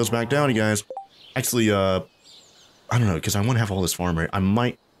replant those back down, you guys. Actually, I don't know, because I want to have all this farm area. I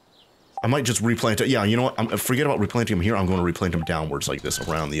might just replant it. Yeah, you know what? Forget about replanting them here. I'm going to replant them downwards like this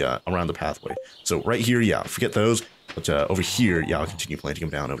around the pathway. So right here, yeah, forget those. But over here, yeah, I'll continue planting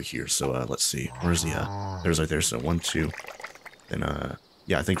them down over here. So let's see. Where's the there's right there. So 1, 2. Then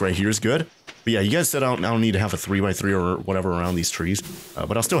yeah, I think right here is good. But yeah, you guys said I don't need to have a 3x3 or whatever around these trees,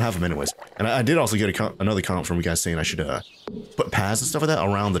 but I'll still have them anyways. And I did also get another comment from you guys saying I should put paths and stuff like that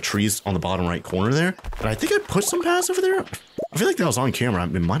around the trees on the bottom right corner there. And I think I put some paths over there. I feel like that was on camera.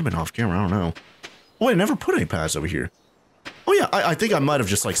 It might have been off camera. I don't know. Oh, I never put any paths over here. Oh yeah, I think I might have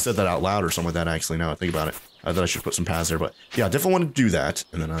just like said that out loud or something like that actually, now I think about it. That I should put some paths there, but yeah, I definitely want to do that.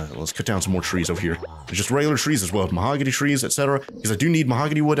 And then let's cut down some more trees over here. There's just regular trees as well, mahogany trees, etc. Because I do need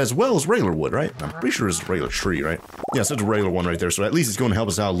mahogany wood as well as regular wood, right? I'm pretty sure it's a regular tree, right? Yeah, so it's a regular one right there, so at least it's going to help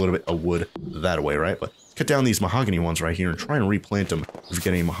us out a little bit of wood that way, right? But cut down these mahogany ones right here and try and replant them if we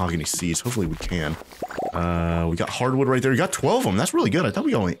get any mahogany seeds. Hopefully we can. We got hardwood right there. We got 12 of them. That's really good. I thought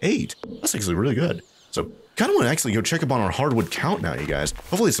we got only 8. That's actually really good. So kind of want to actually go check up on our hardwood count now, you guys.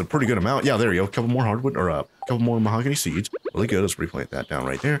 Hopefully it's a pretty good amount. Yeah, there you go. A couple more hardwood, or a couple more mahogany seeds. Really good. Let's replant that down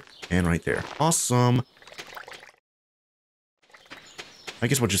right there and right there. Awesome. I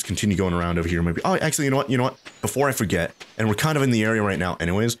guess we'll just continue going around over here maybe. Oh, actually, you know what? Before I forget, and we're kind of in the area right now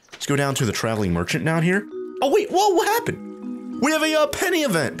anyways, let's go down to the traveling merchant down here. Oh, wait. Whoa, what happened? We have a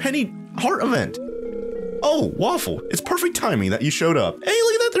penny heart event. Oh, Waffle. It's perfect timing that you showed up. Hey,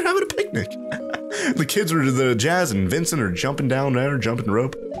 look at that. They're having a picnic. The kids are, the Jazz and Vincent are jumping down there, jumping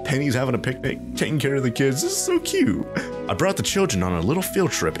rope. Penny's having a picnic, taking care of the kids. This is so cute. I brought the children on a little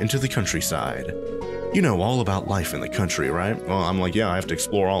field trip into the countryside. You know all about life in the country, right? Well, I'm like, yeah, I have to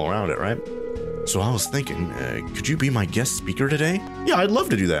explore all around it, right? So I was thinking, could you be my guest speaker today? Yeah, I'd love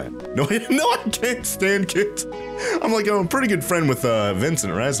to do that. No, I can't stand kids. I'm like, I'm a pretty good friend with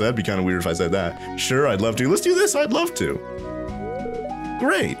Vincent, right? So that'd be kind of weird if I said that. Sure, I'd love to. Let's do this. I'd love to.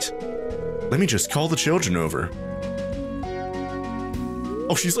 Great. Let me just call the children over.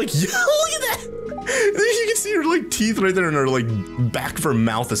 Oh, she's like, yeah, look at that. You can see her like teeth right there in her like back of her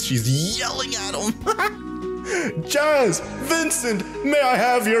mouth as she's yelling at them. Jazz, Vincent, may I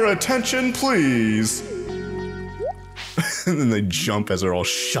have your attention, please? And then they jump as they're all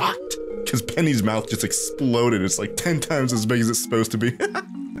shocked because Penny's mouth just exploded. It's like 10 times as big as it's supposed to be.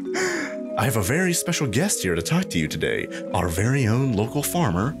 I have a very special guest here to talk to you today. Our very own local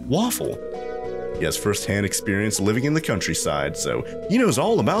farmer, Waffle. He has first-hand experience living in the countryside, so he knows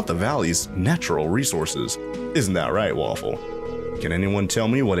all about the valley's natural resources. Isn't that right, Waffle? Can anyone tell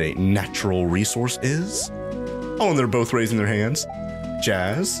me what a natural resource is? Oh, and they're both raising their hands.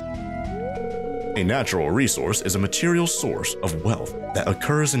 Jazz? A natural resource is a material source of wealth that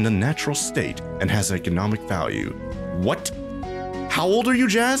occurs in the natural state and has economic value. What? How old are you,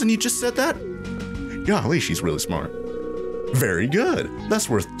 Jazz? And you just said that? Golly, she's really smart. Very good. That's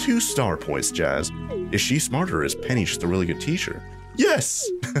worth 2 star points, Jazz. Is she smart or is Penny just a really good teacher? Yes!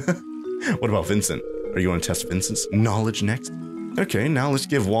 What about Vincent? Are you going to test Vincent's knowledge next? Okay, now let's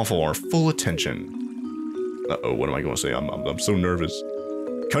give Waffle our full attention. Uh-oh, what am I going to say? I'm so nervous.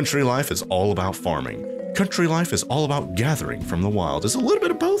 Country life is all about farming. Country life is all about gathering from the wild. It's a little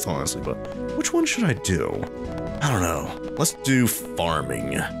bit of both, honestly, but which one should I do? I don't know. Let's do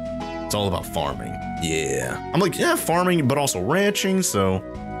farming. It's all about farming. Yeah. I'm like, yeah, farming, but also ranching, so...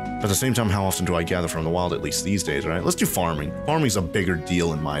 But at the same time, how often do I gather from the wild, at least these days, right? Let's do farming. Farming's a bigger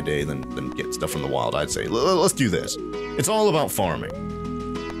deal in my day than getting stuff from the wild, I'd say. Let's do this. It's all about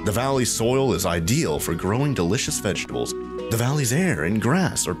farming. The valley's soil is ideal for growing delicious vegetables. The valley's air and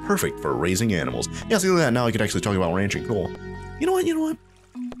grass are perfect for raising animals. Yeah, see that now I could actually talk about ranching. Cool. You know what?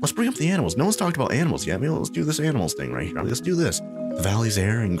 Let's bring up the animals. No one's talked about animals yet. Maybe let's do this animals thing right here. Let's do this. The valley's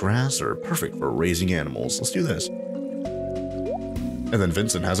air and grass are perfect for raising animals. Let's do this. And then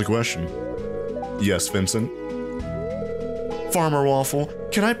Vincent has a question. Yes, Vincent? Farmer Waffle,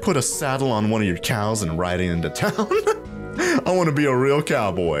 can I put a saddle on one of your cows and ride it into town? I want to be a real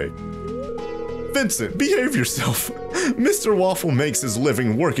cowboy. Vincent, behave yourself. Mr. Waffle makes his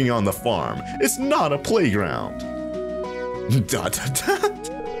living working on the farm. It's not a playground. Dot, dot, dot.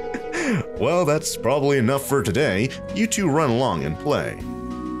 Well, that's probably enough for today. You two run along and play.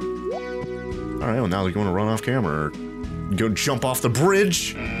 Alright, well now they're going to run off camera or go jump off the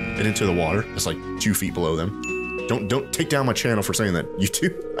bridge and into the water. It's like 2 feet below them. Don't take down my channel for saying that, you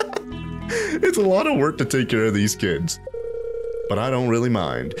two. It's a lot of work to take care of these kids. But I don't really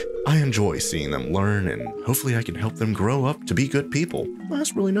mind. I enjoy seeing them learn, and hopefully I can help them grow up to be good people. Well,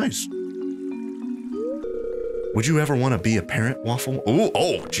 that's really nice. Would you ever want to be a parent, Waffle? Ooh,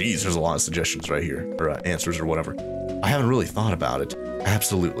 oh, geez, there's a lot of suggestions right here, or answers or whatever. I haven't really thought about it.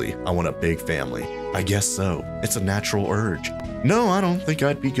 Absolutely, I want a big family. I guess so. It's a natural urge. No, I don't think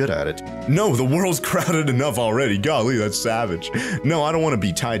I'd be good at it. No, the world's crowded enough already. Golly, that's savage. No, I don't want to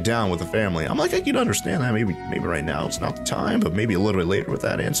be tied down with a family. I'm like, I can understand that. Maybe right now it's not the time, but maybe a little bit later with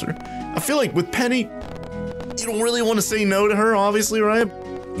that answer. I feel like with Penny, you don't really want to say no to her, obviously, right?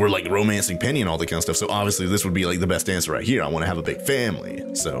 We're like romancing Penny and all that kind of stuff, so obviously this would be like the best answer right here. I want to have a big family.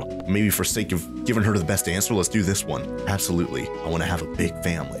 So maybe for sake of giving her the best answer, let's do this one. Absolutely, I want to have a big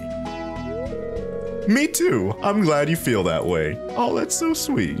family. Me too. I'm glad you feel that way. Oh, that's so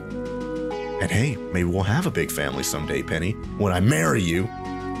sweet. And hey, maybe we'll have a big family someday, Penny, when I marry you.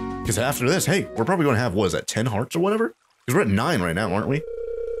 Because after this, hey, we're probably going to have, what is that, 10 hearts or whatever? Because we're at 9 right now, aren't we?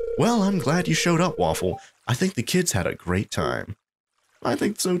 Well, I'm glad you showed up, Waffle. I think the kids had a great time. I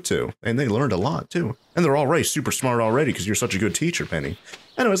think so too. And they learned a lot too. And they're already super smart already because you're such a good teacher, Penny.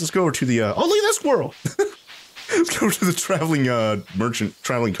 Anyways, let's go over to the, oh, look at that squirrel. Let's go to the traveling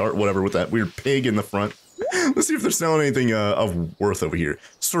traveling cart, whatever, with that weird pig in the front. Let's see if they're selling anything of worth over here.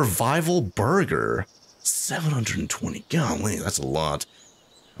 Survival burger. 720. Golly, that's a lot.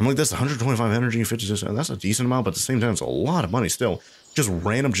 I'm like, that's 125 energy and 56. That's a decent amount, but at the same time, it's a lot of money still. Just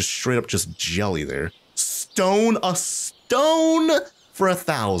random, just straight up, just jelly there. A stone for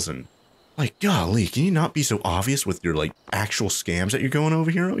 1,000. Like, golly, can you not be so obvious with your, like, actual scams that you're going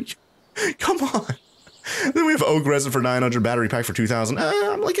over here? Like, come on. Then we have oak resin for 900, battery pack for 2,000.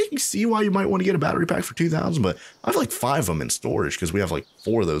 I'm like, I can see why you might want to get a battery pack for 2,000, but I have like 5 of them in storage because we have like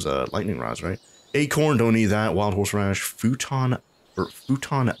 4 of those lightning rods, right? Acorn, don't need that. Wild horseradish, futon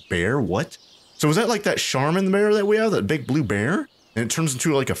bear, what? So is that like that Charmin bear that we have, that big blue bear? And it turns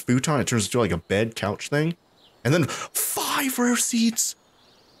into like a futon, it turns into like a bed couch thing. And then 5 rare seeds.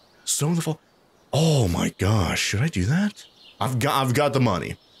 So in the fall. Oh my gosh, should I do that? I've got the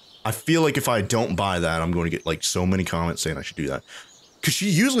money. I feel like if I don't buy that, I'm going to get like so many comments saying I should do that. Because she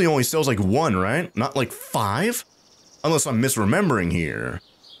usually only sells like 1, right? Not like 5? Unless I'm misremembering here.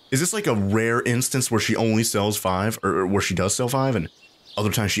 Is this like a rare instance where she only sells 5? Or where she does sell 5 and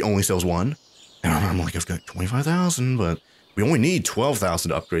other times she only sells 1? And I'm like, I've got 25,000, but we only need 12,000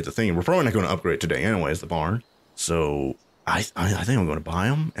 to upgrade the thing. And we're probably not going to upgrade today anyways, the barn. So I think I'm going to buy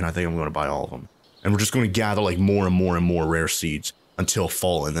them, and I think I'm going to buy all of them. And we're just going to gather like more and more and more rare seeds until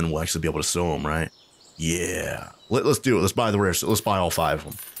fall, and then we'll actually be able to sow them, right? Yeah. Let's do it. Let's buy the rare. Let's buy all 5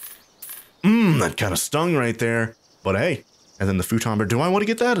 of them. That kind of stung right there. But hey, and then the futon bear. Do I want to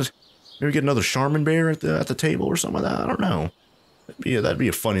get that? Maybe get another Charmin bear at the table or something like that. I don't know. That'd be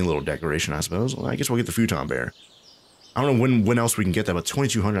a funny little decoration, I suppose. Well, I guess we'll get the futon bear. I don't know when else we can get that, but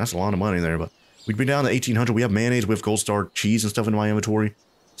 2,200. That's a lot of money there. But we'd be down to 1,800. We have mayonnaise. We have Gold Star cheese and stuff in my inventory.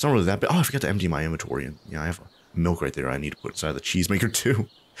 It's not really that bad. Oh, I forgot to empty my inventory. And yeah, I have milk right there I need to put inside the cheesemaker too.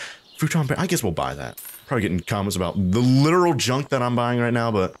 Futon bear, I guess we'll buy that. Probably getting comments about the literal junk that I'm buying right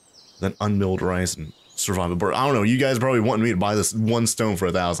now, but then unmilled rice and survival burger. I don't know, you guys probably wanting me to buy this 1 stone for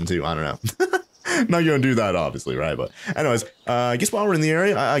 1,000 too. I don't know. Not gonna do that obviously, right? But anyways, I guess while we're in the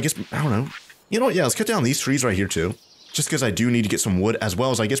area, I guess, I don't know. You know what, yeah, let's cut down these trees right here too. Just because I do need to get some wood, as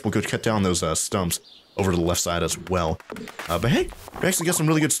well as I guess we'll go cut down those stumps over to the left side as well. But hey, we actually got some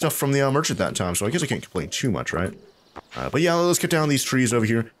really good stuff from the merchant that time, so I guess I can't complain too much, right? But yeah, let's cut down these trees over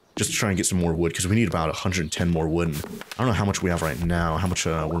here just to try and get some more wood, because we need about 110 more wood. And I don't know how much we have right now, how much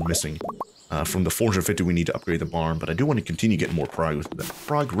we're missing. From the 450 we need to upgrade the barn, but I do want to continue getting more progress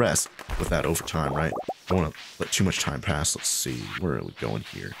with that over time, right? I don't want to let too much time pass. Let's see, where are we going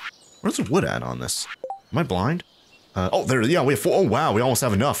here? Where's the wood at on this? Am I blind? Oh, there, yeah, we have 4. Oh, wow, we almost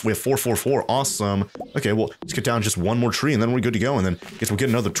have enough. We have 444. Awesome. Okay, well, let's get down just 1 more tree, and then we're good to go. And then I guess we'll get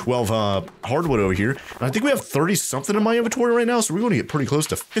another 12 hardwood over here. And I think we have 30-something in my inventory right now, so we're going to get pretty close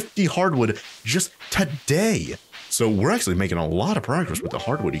to 50 hardwood just today. So we're actually making a lot of progress with the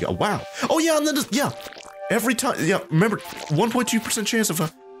hardwood you got. Wow. Oh, yeah, and then just, yeah, every time, yeah, remember, 1.2% chance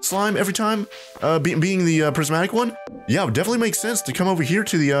of slime every time being the prismatic one? Yeah, it definitely makes sense to come over here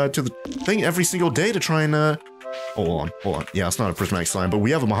to the thing every single day to try and, hold on. Yeah, it's not a prismatic slime, but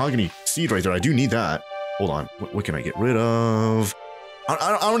we have a mahogany seed right there. I do need that. hold on. What can I get rid of?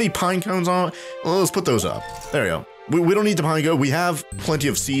 I don't need pine cones on. Well, let's put those up. There we go. We don't need the pine cone. We have plenty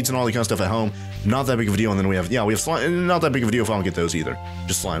of seeds and all the kind of stuff at home. Not that big of a deal. And then we have slime. Not that big of a deal if I don't get those either.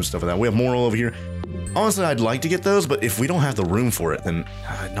 Just slime stuff like that. We have more over here. Honestly, I'd like to get those, but if we don't have the room for it, then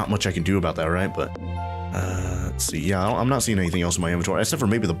not much I can do about that, right? But let's see. Yeah, I'm not seeing anything else in my inventory except for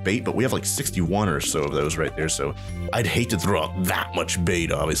maybe the bait, but we have like 61 or so of those right there. So I'd hate to throw out that much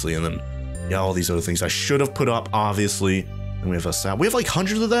bait, obviously. And then, yeah, all these other things I should have put up, obviously. And we have we have like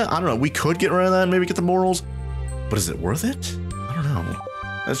hundreds of that. I don't know. We could get rid of that and maybe get the morals. But is it worth it? I don't know.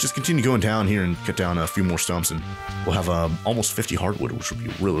 Let's just continue going down here and cut down a few more stumps, and we'll have almost 50 hardwood, which would be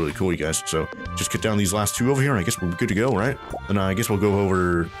really, really cool, you guys. So just cut down these last 2 over here, and I guess we're good to go, right? And I guess we'll go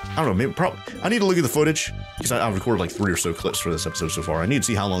over, I don't know, maybe I need to look at the footage, because I've recorded like 3 or so clips for this episode so far. I need to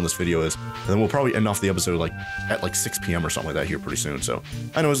see how long this video is, and then we'll probably end off the episode like at like 6 p.m. or something like that here pretty soon. So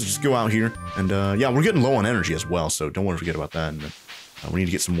I know, let's just go out here, and yeah, we're getting low on energy as well, so don't want to forget about that. And we need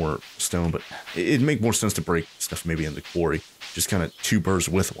to get some more stone, but it'd make more sense to break stuff maybe in the quarry. Just kind of 2 birds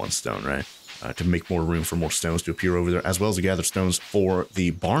with 1 stone, right? To make more room for more stones to appear over there, as well as to gather stones for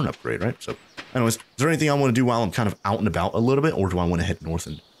the barn upgrade, right? So, anyways, is there anything I want to do while I'm kind of out and about a little bit, or do I want to head north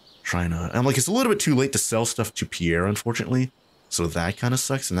and try and, I'm like, it's a little bit too late to sell stuff to Pierre, unfortunately. So that kind of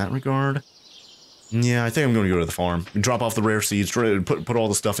sucks in that regard. Yeah, I think I'm going to go to the farm and drop off the rare seeds, try to put all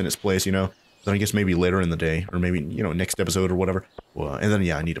the stuff in its place, you know? Then I guess maybe later in the day, or maybe, you know, next episode or whatever. Well, and then,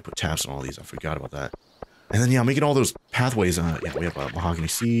 yeah, I need to put taps on all these. I forgot about that. And then, yeah, making all those pathways. Yeah, we have a mahogany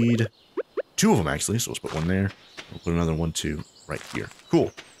seed. 2 of them, actually. So let's put 1 there. We'll put another 1, too, right here.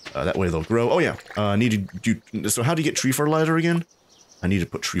 Cool. That way they'll grow. Oh, yeah. Need to do... So how do you get tree fertilizer again? I need to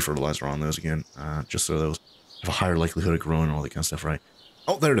put tree fertilizer on those again. Just so those have a higher likelihood of growing and all that kind of stuff, right?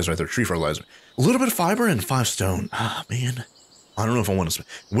 Oh, there it is right there. Tree fertilizer. A little bit of fiber and 5 stone. Ah, man. I don't know if I want to...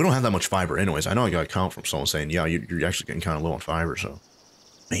 We don't have that much fiber anyways. I know I got a comment from someone saying, yeah, you're actually getting kind of low on fiber, so...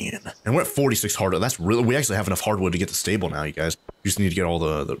 Man. And we're at 46 hardwood. That's really... We actually have enough hardwood to get the stable now, you guys. We just need to get all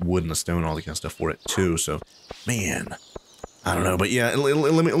the wood and the stone and all the kind of stuff for it, too, so... Man. I don't know, but yeah,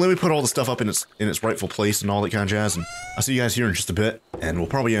 let me put all the stuff up in its rightful place and all that kind of jazz, and I'll see you guys here in just a bit, and we'll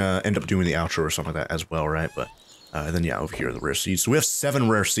probably end up doing the outro or something like that as well, right? But then, yeah, over here, the rare seeds. So we have 7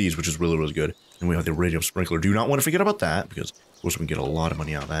 rare seeds, which is really, really good. And we have the iridium sprinkler. Do not want to forget about that, because, of course, we can get a lot of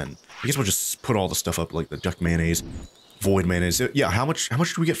money out of that. And I guess we'll just put all the stuff up, like the duck mayonnaise, void mayonnaise. Yeah, how much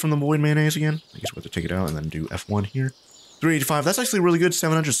do we get from the void mayonnaise again? I guess we'll have to take it out and then do F1 here. 385. That's actually really good.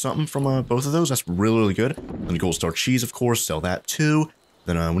 700 something from both of those. That's really, really good. And the gold star cheese, of course. Sell that, too.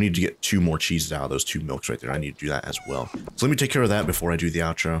 Then we need to get 2 more cheeses out of those 2 milks right there. I need to do that as well. So let me take care of that before I do the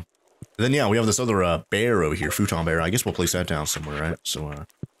outro. And then, yeah, we have this other bear over here, futon bear. I guess we'll place that down somewhere, right? So, I don't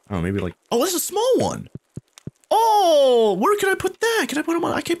know, maybe like... Oh, that's a small one! Oh, where can I put that? Can I put him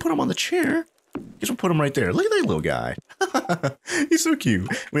on? I can't put him on the chair. I guess we'll put him right there. Look at that little guy. He's so cute.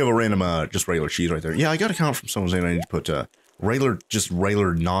 We have a random, just regular cheese right there. Yeah, I got a comment from someone saying I need to put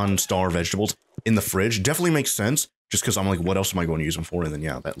regular non-star vegetables in the fridge. Definitely makes sense. Just because I'm like, what else am I going to use them for? And then,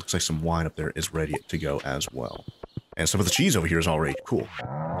 yeah, that looks like some wine up there is ready to go as well. And some of the cheese over here is already cool.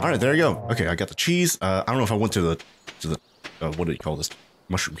 All right, there you go. Okay, I got the cheese. I don't know if I went to the what do you call this?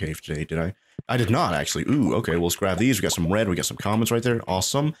 Mushroom cave today, did I? I did not, actually. Ooh, okay, well, let's grab these. We got some red. We got some comments right there.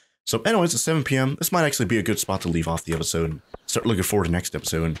 Awesome. So, anyways, it's 7 p.m. This might actually be a good spot to leave off the episode and start looking forward to next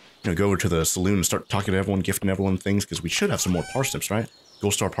episode. And, you know, go over to the saloon and start talking to everyone, gifting everyone things, because we should have some more parsnips, right?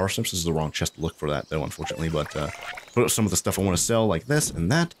 Gold star parsnips. This is the wrong chest to look for that, though, unfortunately. But put up some of the stuff I want to sell, like this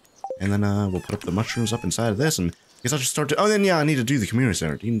and that. And then we'll put up the mushrooms up inside of this. And I guess I'll just start to... Oh, then, yeah, I need to do the community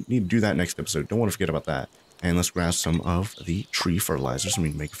center. Need to do that next episode. Don't want to forget about that. And let's grab some of the tree fertilizers. We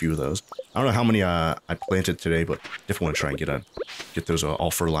can make a few of those. I don't know how many I planted today, but definitely want to try and get those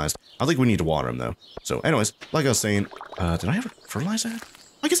all fertilized. I think we need to water them, though. So, anyways, like I was saying, did I ever fertilize that?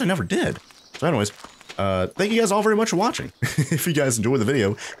 I guess I never did. So, anyways, thank you guys all very much for watching. If you guys enjoyed the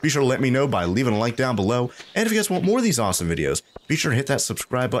video, be sure to let me know by leaving a like down below. And if you guys want more of these awesome videos, be sure to hit that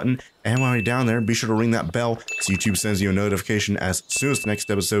subscribe button. And while you're down there, be sure to ring that bell so YouTube sends you a notification as soon as the next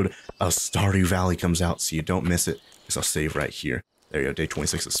episode of Stardew Valley comes out so you don't miss it. Because I'll save right here. There you go, day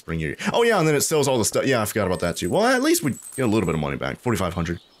 26 of spring year. Oh yeah, and then it sells all the stuff. Yeah, I forgot about that too. Well, at least we get a little bit of money back.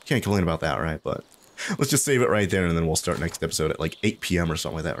 4,500. Can't complain about that, right? But let's just save it right there, and then we'll start next episode at like 8 p.m. or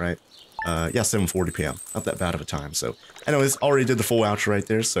something like that, right? Yeah, 7:40 p.m. Not that bad of a time. So, anyways, already did the full outro right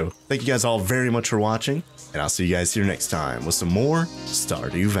there. So, thank you guys all very much for watching, and I'll see you guys here next time with some more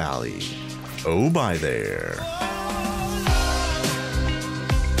Stardew Valley. Oh, bye there.